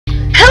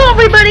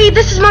everybody,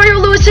 this is Mario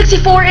Lewis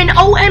 64 and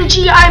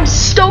OMG, I'm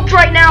stoked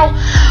right now.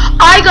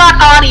 I got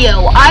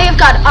audio. I have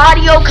got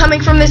audio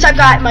coming from this. I've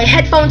got my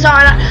headphones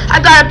on.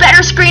 I've got a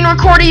better screen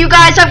recorder, you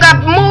guys. I've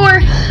got more.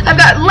 I've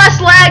got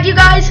less lag, you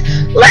guys.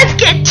 Let's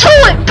get to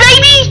it,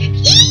 baby.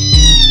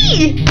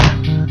 Yee!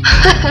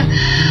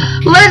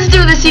 Let's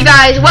do this, you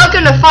guys.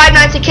 Welcome to Five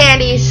Nights at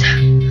Candy's.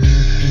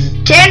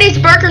 Candy's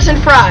Burgers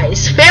and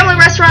Fries. Family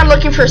restaurant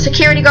looking for a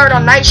security guard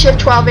on night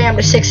shift 12 a.m.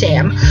 to 6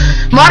 a.m.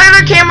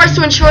 Monitor cameras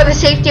to ensure the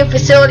safety of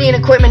facility and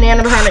equipment and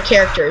animatronic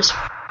characters.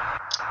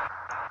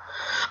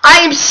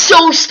 I am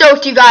so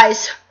stoked, you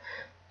guys.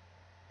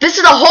 This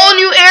is a whole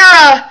new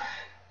era.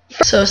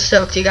 So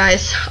stoked, you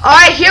guys.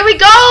 Alright, here we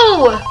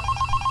go.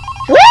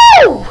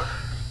 Woo!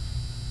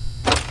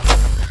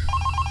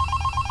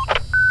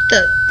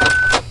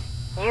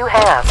 You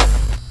have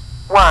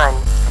one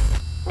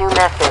new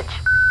message.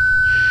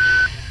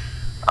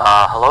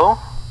 Hello?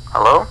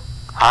 Hello?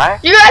 Hi?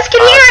 You guys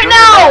can hear it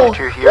now!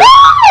 Here.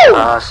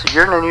 Woo! So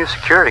you're the new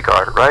security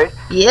guard, right?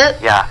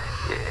 Yep. Yeah,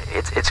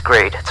 it's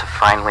great to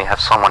finally have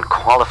someone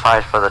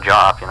qualified for the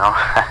job, you know?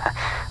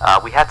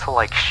 We had to,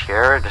 like,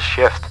 share the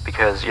shift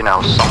because, you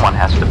know, someone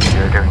has to be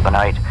here during the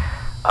night.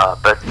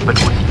 But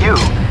with you,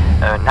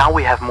 now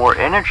we have more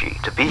energy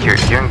to be here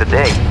during the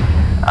day.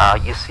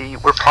 You see,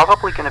 we're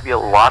probably going to be a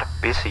lot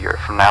busier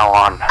from now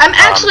on. I'm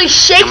actually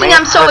shaking,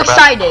 I'm so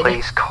excited. A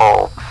place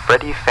called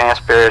Freddy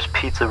Fazbear's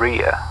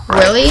Pizzeria,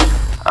 right? Really?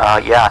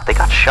 Yeah, they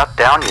got shut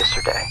down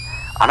yesterday.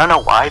 I don't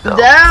know why, though.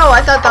 No,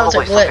 I thought that was a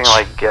glitch. Probably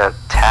something like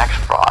tax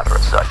fraud or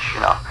such,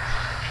 you know.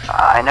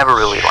 I never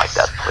really liked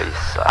that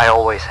place. I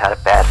always had a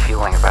bad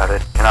feeling about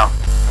it, you know.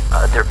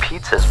 Their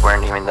pizzas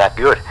weren't even that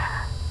good.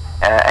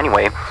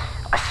 Anyway,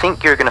 I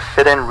think you're gonna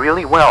fit in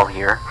really well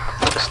here.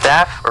 The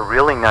staff are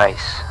really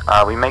nice.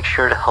 We make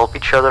sure to help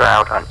each other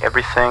out on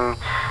everything.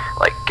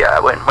 Like,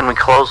 when we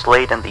close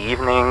late in the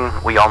evening,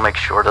 we all make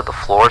sure that the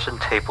floors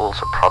and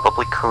tables are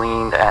probably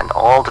cleaned and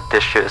all the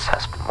dishes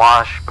has been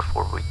washed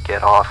before we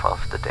get off of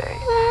the day.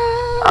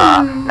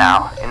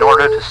 Now, in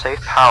order to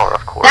save power,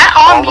 of course, that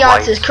all the ambiance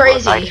lights is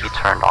crazy. will at night be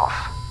turned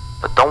off.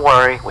 But don't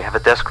worry, we have a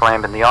desk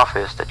lamp in the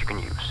office that you can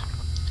use.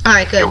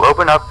 Alright, good. If you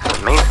open up the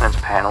maintenance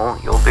panel,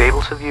 you'll be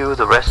able to view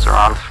the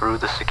restaurant through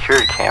the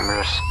security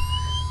cameras.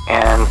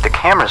 And the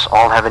cameras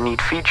all have a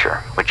neat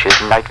feature, which is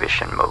night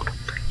vision mode.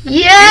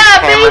 Yeah,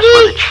 These cameras baby!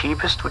 were the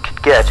cheapest we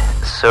could get,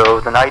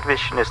 so the night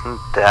vision isn't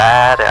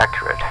that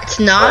accurate. It's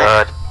not?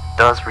 But it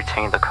does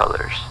retain the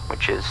colors,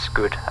 which is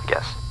good, I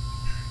guess.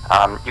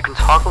 You can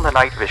toggle the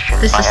night vision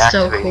by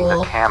activating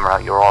the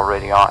camera you're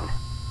already on.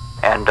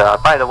 And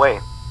by the way,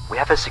 we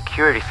have a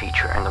security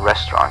feature in the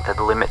restaurant that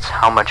limits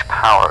how much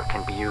power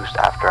can be used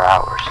after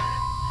hours.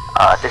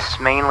 This is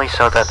mainly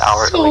so that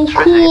our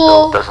electricity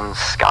bill doesn't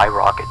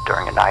skyrocket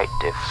during a night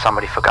if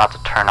somebody forgot to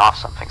turn off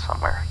something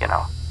somewhere, you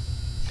know.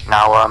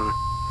 Now,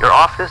 your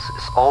office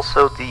is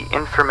also the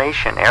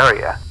information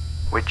area,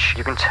 which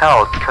you can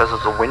tell because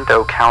of the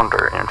window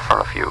counter in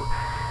front of you.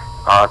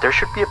 There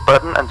should be a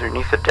button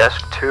underneath the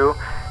desk too.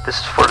 This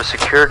is for the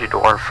security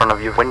door in front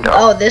of your window.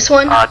 Oh, this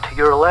one? To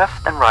your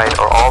left and right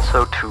are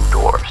also two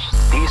doors.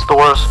 These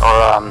doors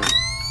are,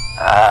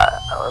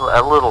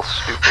 a little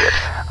stupid.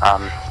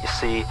 You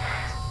see,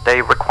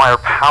 they require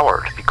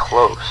power to be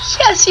closed.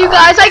 Yes, you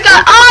guys, I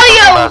got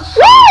audio!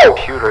 Woo!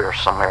 Computer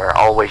somewhere,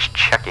 always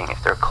checking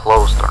if they're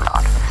closed or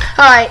not.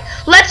 Alright,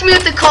 let's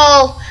mute the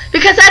call,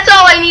 because that's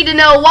all I need to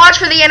know. Watch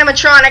for the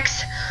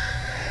animatronics.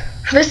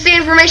 This is the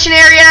information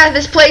area.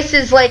 This place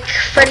is like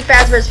Freddy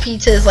Fazbear's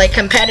Pizza's like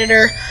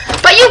competitor.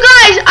 But you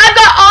guys, I've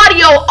got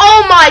audio.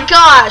 Oh my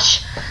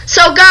gosh.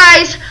 So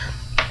guys,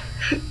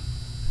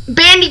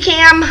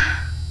 Bandicam.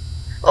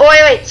 Oh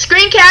wait,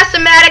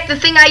 Screencast-O-Matic, the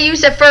thing I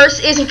used at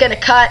first, isn't gonna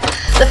cut.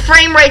 The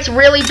frame rate's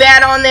really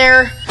bad on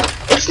there.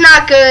 It's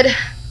not good.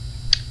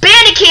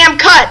 Bandicam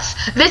cuts.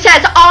 This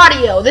has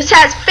audio. This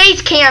has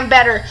face cam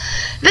better.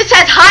 This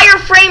has higher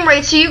frame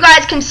rate so you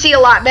guys can see a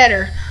lot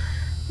better.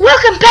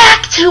 Welcome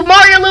back to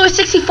Mario Lewis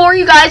 64,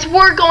 you guys.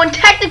 We're going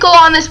technical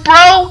on this,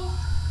 bro.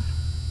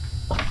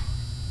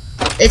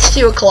 It's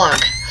 2 o'clock.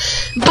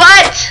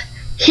 But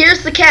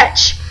here's the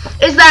catch,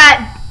 is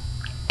that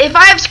if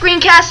I have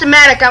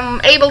Screencast-O-Matic, I'm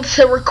able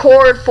to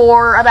record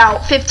for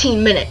about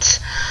 15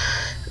 minutes.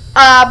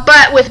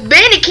 But with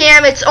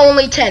Bandicam, it's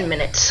only 10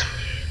 minutes.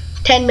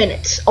 10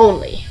 minutes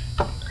only.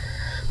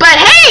 But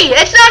hey,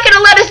 it's not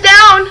gonna let us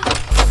down.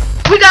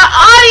 We got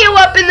audio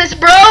up in this,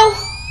 bro.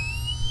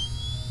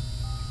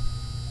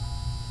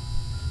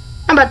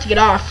 I'm about to get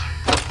off.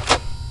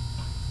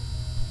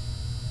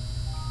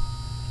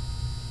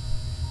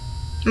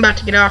 I'm about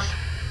to get off.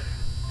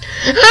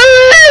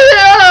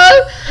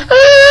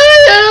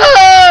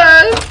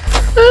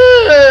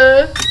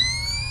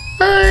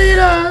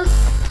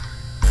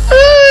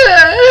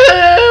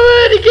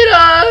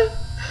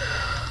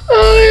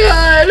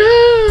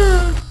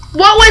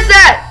 What was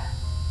that?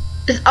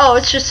 Oh,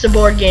 it's just a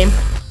board game.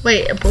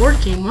 Wait, a board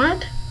game?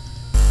 What?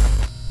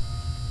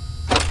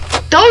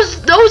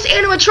 Those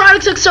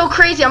animatronics look so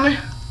crazy. I'm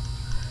gonna.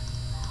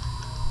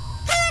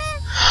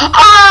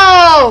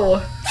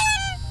 Oh!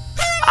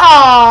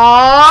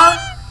 Aww.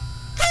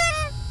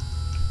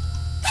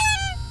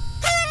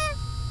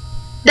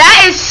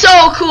 is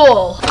so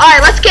cool.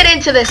 Alright, let's get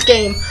into this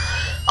game.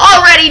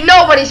 Already,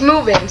 nobody's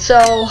moving,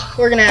 so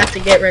we're gonna have to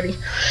get ready.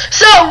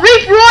 So,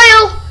 Reap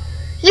Royal,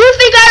 you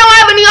think I don't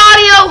have any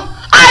audio?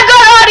 I've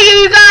got audio,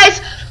 you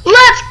guys.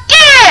 Let's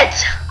get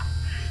it!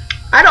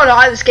 I don't know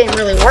how this game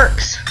really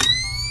works.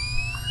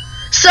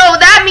 So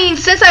that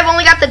means since I've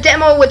only got the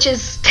demo, which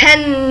is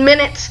 10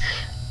 minutes,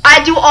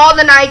 I do all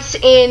the nights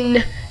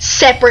in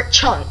separate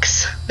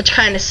chunks, which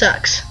kind of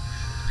sucks.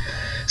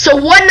 So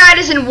one night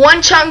is in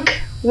one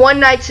chunk, one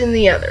night's in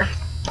the other.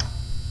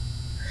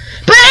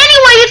 But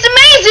anyway, it's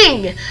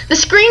amazing! The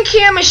screen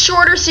cam is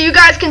shorter so you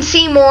guys can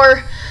see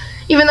more.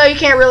 Even though you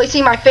can't really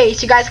see my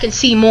face, you guys can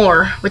see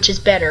more, which is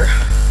better.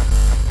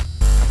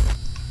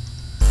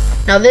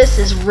 Now this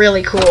is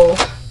really cool.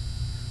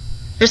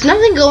 There's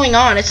nothing going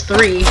on, it's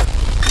 3.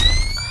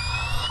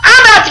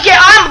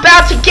 I'm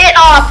about to get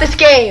off this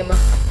game.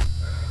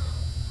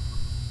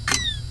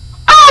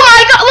 Oh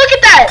my god, look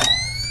at that!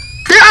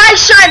 Their eyes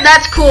shine,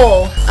 that's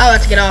cool. I'm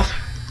about to get off.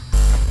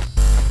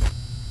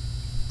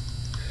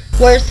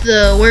 What's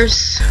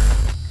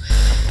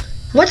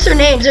their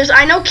names?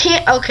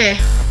 Okay.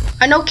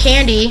 I know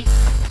Candy.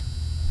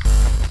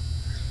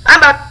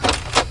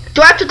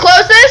 Do I have to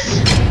close this?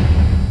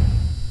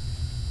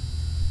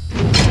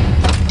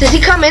 Does he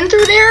come in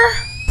through there?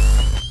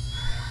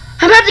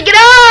 I'm about to get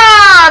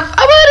off!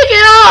 I'm about to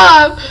get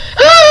off!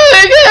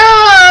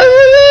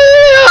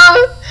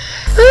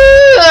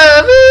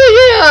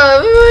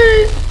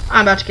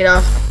 I'm about to get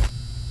off.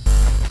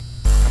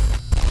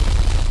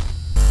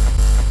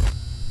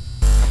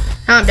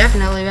 Now I'm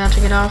definitely about to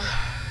get off.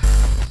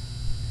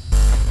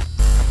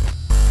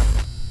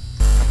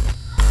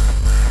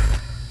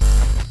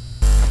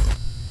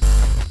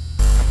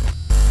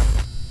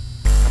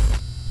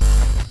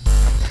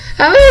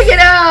 I'm gonna get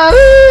off.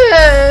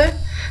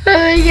 I'm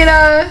gonna get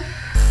off.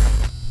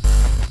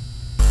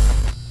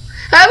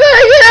 I'm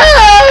gonna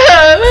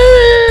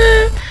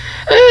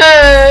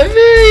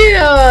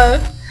get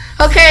off.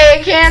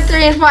 Okay, can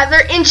 3 and 5.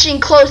 They're inching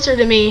closer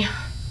to me.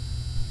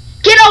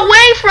 Get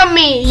away from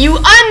me, you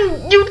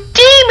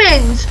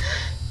demons!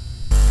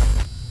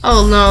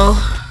 Oh no.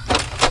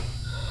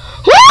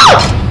 Woo!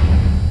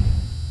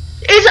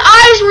 His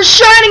eyes were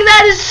shining.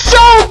 That is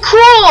so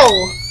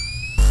cool.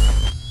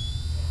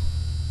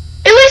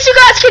 At least you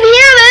guys can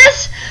hear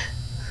this.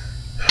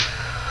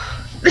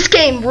 This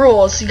game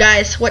rules, you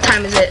guys. What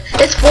time is it?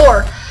 It's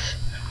 4.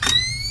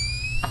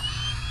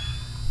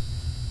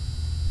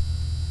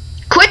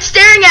 Quit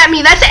staring at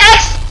me. That's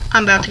X.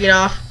 I'm about to get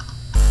off.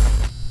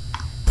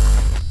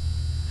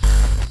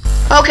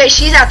 Okay,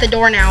 she's out the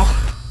door now.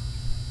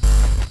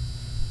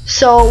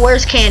 So,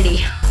 where's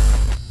Candy?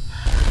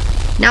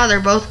 Now they're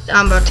both...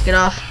 I'm about to get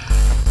off.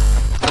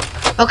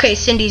 Okay,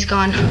 Cindy's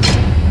gone.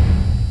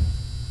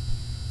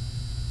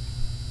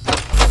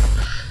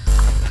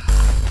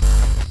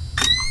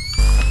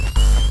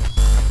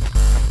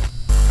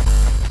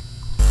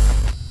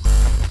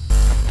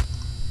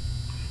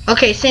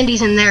 Okay,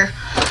 Cindy's in there.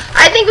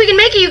 I think we can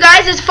make it, you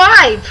guys. It's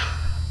 5.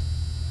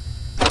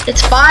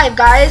 It's 5,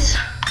 guys.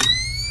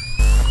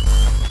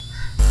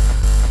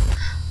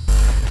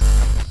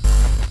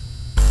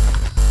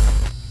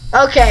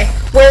 Okay,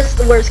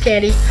 where's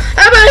Candy?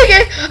 I'm gonna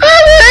get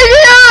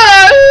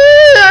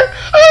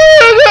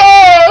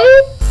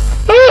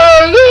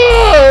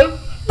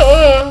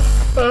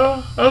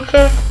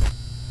okay.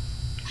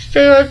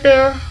 Stay right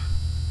there.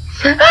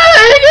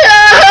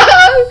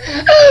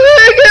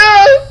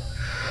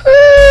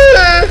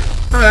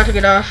 I'm about to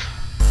get off.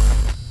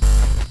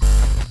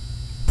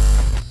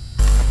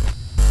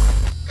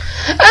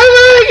 I'm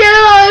gonna get off.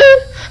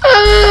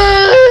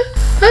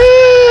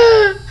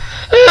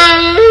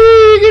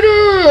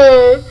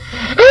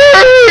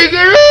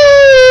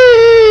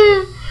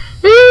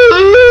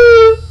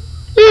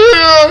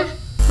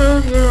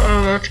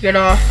 Get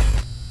off.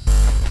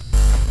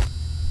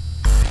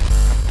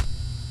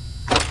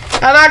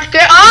 I'm about to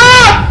get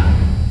off!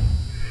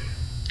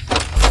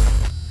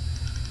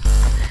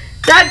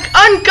 That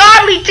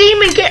ungodly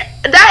demon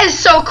that is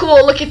so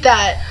cool. Look at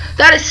that.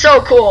 That is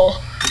so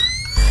cool.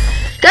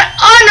 That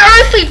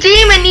unearthly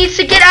demon needs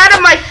to get out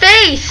of my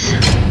face.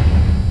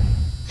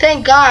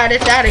 Thank God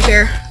it's out of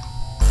here.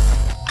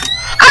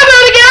 I'm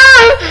gonna get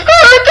out!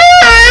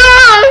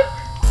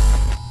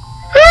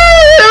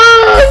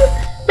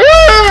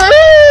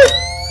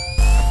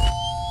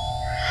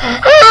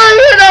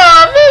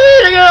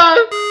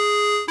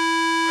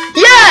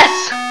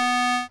 Yes!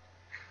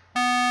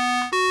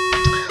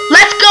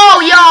 Let's go,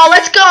 y'all.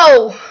 Let's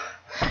go.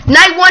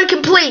 Night 1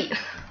 complete.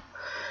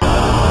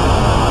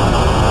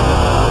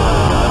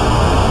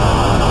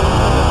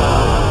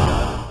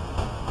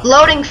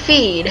 Loading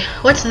feed.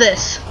 What's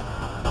this?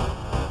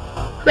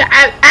 Ow,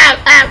 ow, ow,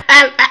 ow,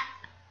 ow.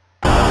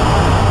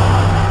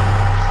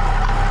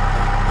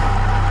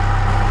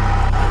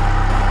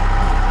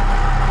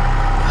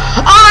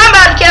 Oh, I'm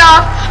about to get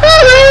off.